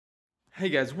Hey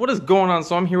guys, what is going on?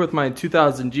 So I'm here with my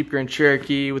 2000 Jeep Grand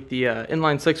Cherokee with the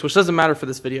inline 6, which doesn't matter for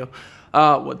this video.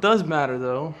 What does matter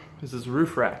though is this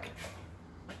roof rack.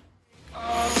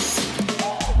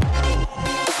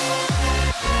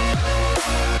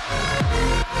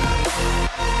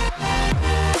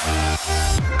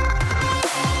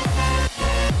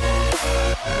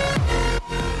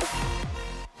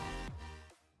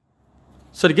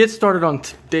 So to get started on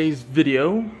today's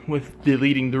video with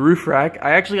deleting the roof rack,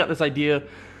 I actually got this idea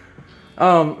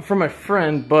from my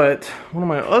friend, but one of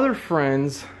my other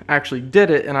friends actually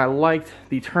did it and I liked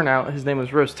the turnout. His name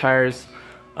was Roast Tires.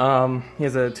 He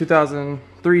has a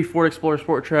 2003 Ford Explorer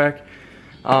Sport Track.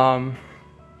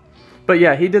 But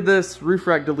yeah, he did this roof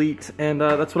rack delete and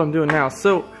that's what I'm doing now.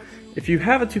 So if you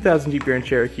have a 2000 Jeep Grand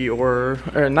Cherokee or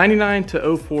a 99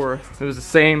 to 04, it was the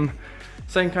same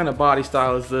kind of body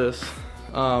style as this.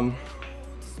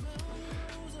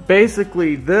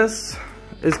 Basically this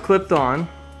is clipped on,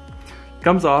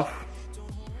 comes off,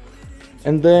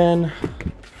 and then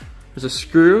there's a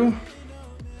screw.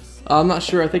 I'm not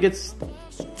sure, I think it's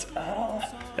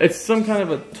some kind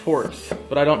of a Torx,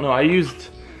 but I don't know. I used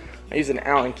an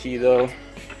Allen key though.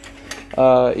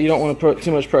 You don't want to put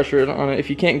too much pressure on it. If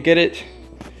you can't get it,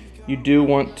 you do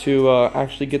want to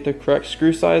actually get the correct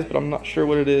screw size, but I'm not sure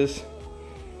what it is.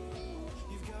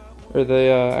 Or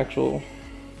the actual,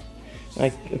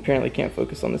 I apparently can't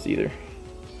focus on this either.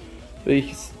 But you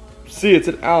can see it's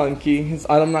an Allen key.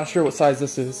 I'm not sure what size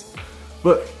this is.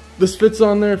 But this fits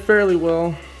on there fairly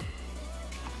well.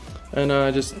 And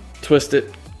I just twist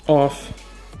it off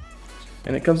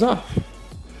and it comes off.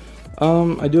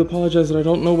 I do apologize that I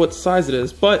don't know what size it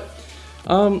is. But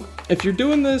if you're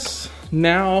doing this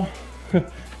now,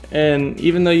 and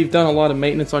even though you've done a lot of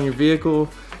maintenance on your vehicle,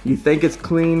 you think it's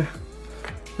clean,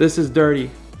 this is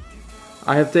dirty.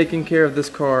 I have taken care of this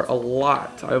car a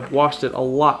lot. I've washed it a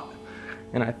lot.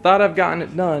 And I thought I've gotten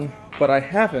it done, but I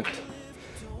haven't.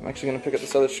 I'm actually gonna pick up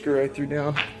this other screw I threw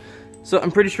down. So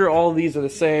I'm pretty sure all of these are the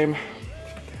same.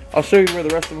 I'll show you where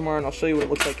the rest of them are and I'll show you what it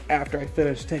looks like after I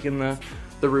finish taking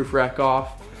the roof rack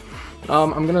off.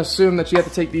 I'm gonna assume that you have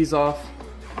to take these off.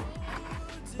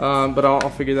 But I'll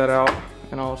figure that out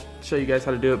and I'll show you guys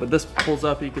how to do it. But this pulls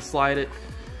up, you can slide it.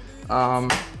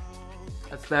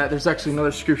 That's that. There's actually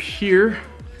another screw here,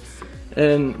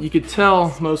 and you could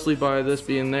tell mostly by this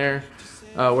being there,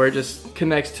 where it just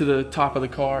connects to the top of the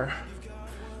car.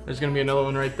 There's gonna be another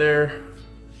one right there.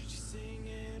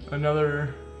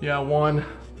 Another, yeah, one,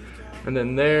 and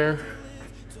then there.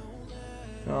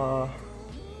 Not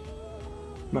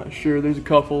sure, there's a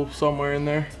couple somewhere in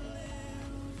there.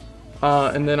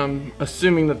 And then I'm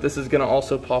assuming that this is gonna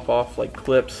also pop off like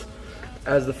clips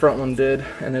as the front one did,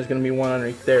 and there's gonna be one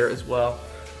underneath there as well.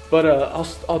 But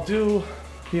I'll do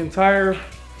the entire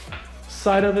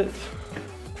side of it,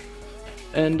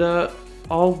 and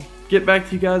I'll get back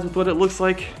to you guys with what it looks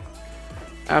like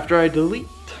after I delete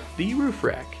the roof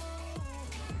rack.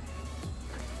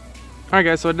 Alright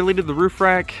guys, so I deleted the roof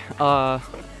rack. It's a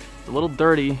little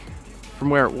dirty from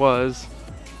where it was,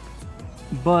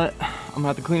 but I'm gonna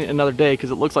have to clean it another day because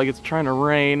it looks like it's trying to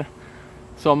rain.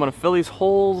 So I'm gonna fill these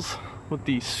holes with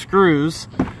these screws.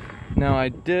 Now I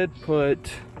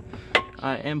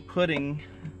am putting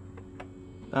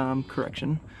some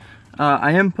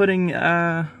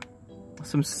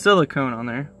silicone on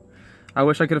there. I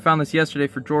wish I could have found this yesterday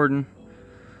for Jordan,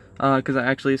 because I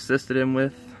actually assisted him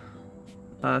with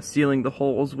sealing the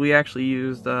holes. We actually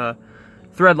used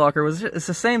thread locker. It's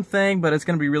the same thing, but it's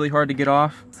gonna be really hard to get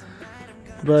off.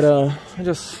 But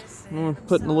I'm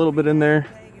putting a little bit in there,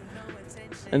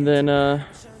 and then I'm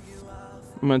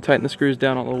gonna tighten the screws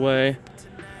down all the way,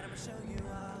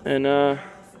 and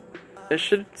it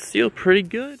should seal pretty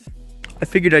good. I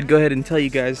figured I'd go ahead and tell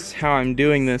you guys how I'm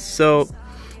doing this. So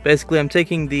basically I'm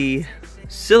taking the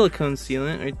silicone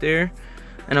sealant right there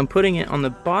and I'm putting it on the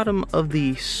bottom of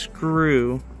the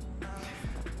screw,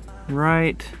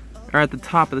 right, or at the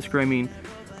top of the screw, I mean,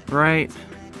 right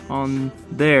on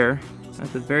there,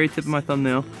 at the very tip of my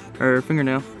thumbnail, or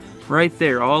fingernail, right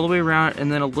there, all the way around,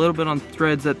 and then a little bit on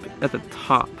threads at the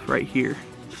top, right here.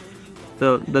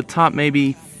 The top,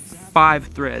 maybe 5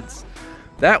 threads.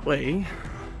 That way,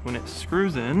 when it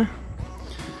screws in,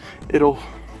 it'll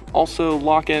also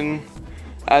lock in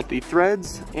at the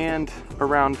threads and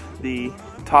around the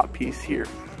top piece here.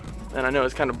 And I know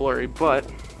it's kind of blurry, but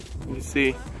you can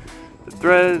see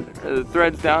the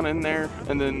threads down in there,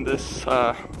 and then this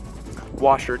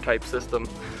washer type system.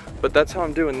 But that's how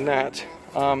I'm doing that.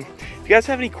 If you guys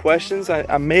have any questions,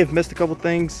 I may have missed a couple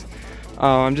things.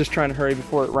 I'm just trying to hurry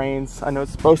before it rains. I know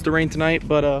it's supposed to rain tonight,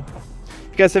 but if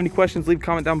you guys have any questions, leave a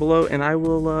comment down below and I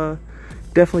will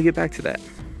definitely get back to that.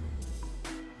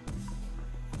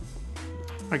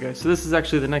 Alright guys, so this is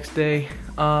actually the next day.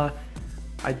 I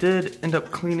did end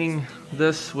up cleaning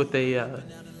this with a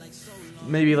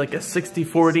maybe like a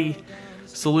 60-40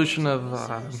 solution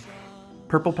of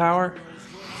Purple Power,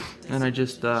 and I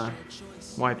just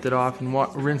wiped it off and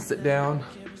rinsed it down.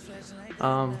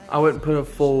 I wouldn't put a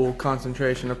full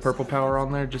concentration of Purple Power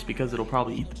on there just because it'll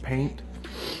probably eat the paint.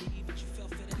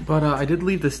 But I did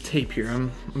leave this tape here.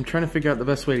 I'm trying to figure out the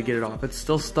best way to get it off. It's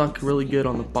still stuck really good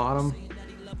on the bottom,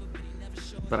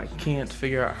 but I can't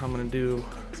figure out how I'm gonna do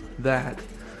that.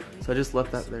 So I just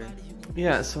left that there.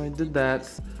 Yeah, so I did that.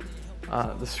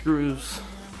 The screws,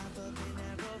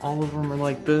 all of them are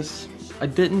like this. I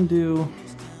did not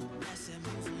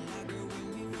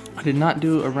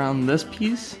do around this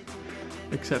piece,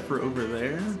 except for over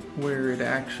there, where it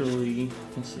actually,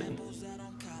 let's see.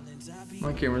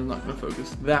 My camera's not gonna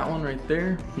focus. That one right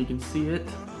there, you can see it.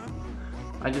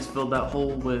 I just filled that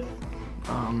hole with,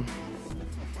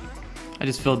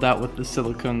 the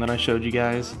silicone that I showed you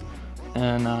guys,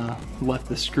 and left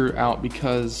the screw out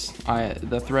because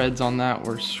the threads on that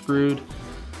were screwed.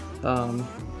 On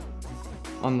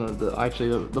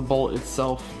the bolt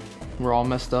itself were all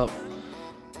messed up.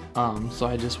 So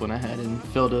I just went ahead and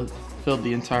filled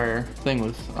the entire thing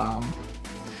with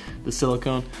the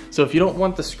silicone. So if you don't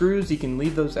want the screws, you can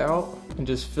leave those out and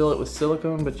just fill it with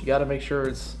silicone, but you got to make sure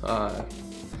it's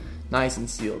nice and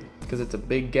sealed because it's a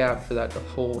big gap for that to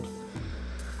hold.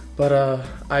 But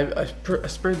I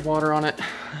sprayed water on it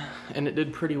and it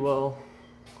did pretty well,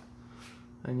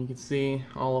 and you can see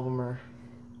all of them are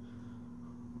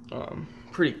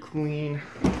pretty clean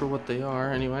for what they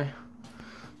are anyway.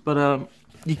 But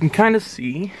you can kind of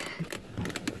see,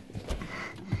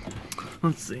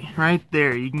 let's see, right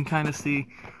there, you can kind of see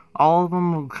all of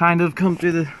them will kind of come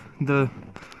through the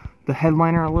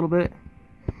headliner a little bit,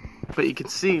 but you can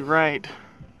see right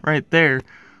there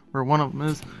where one of them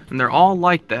is, and they're all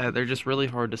like that. They're just really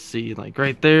hard to see. Like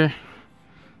right there,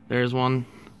 there's one,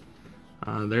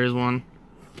 there's one.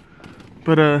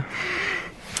 But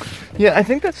yeah, I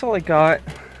think that's all I got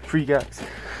for you guys.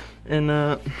 And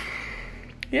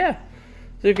yeah,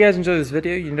 so if you guys enjoyed this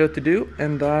video, you know what to do,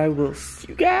 and I will see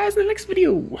you guys in the next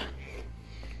video.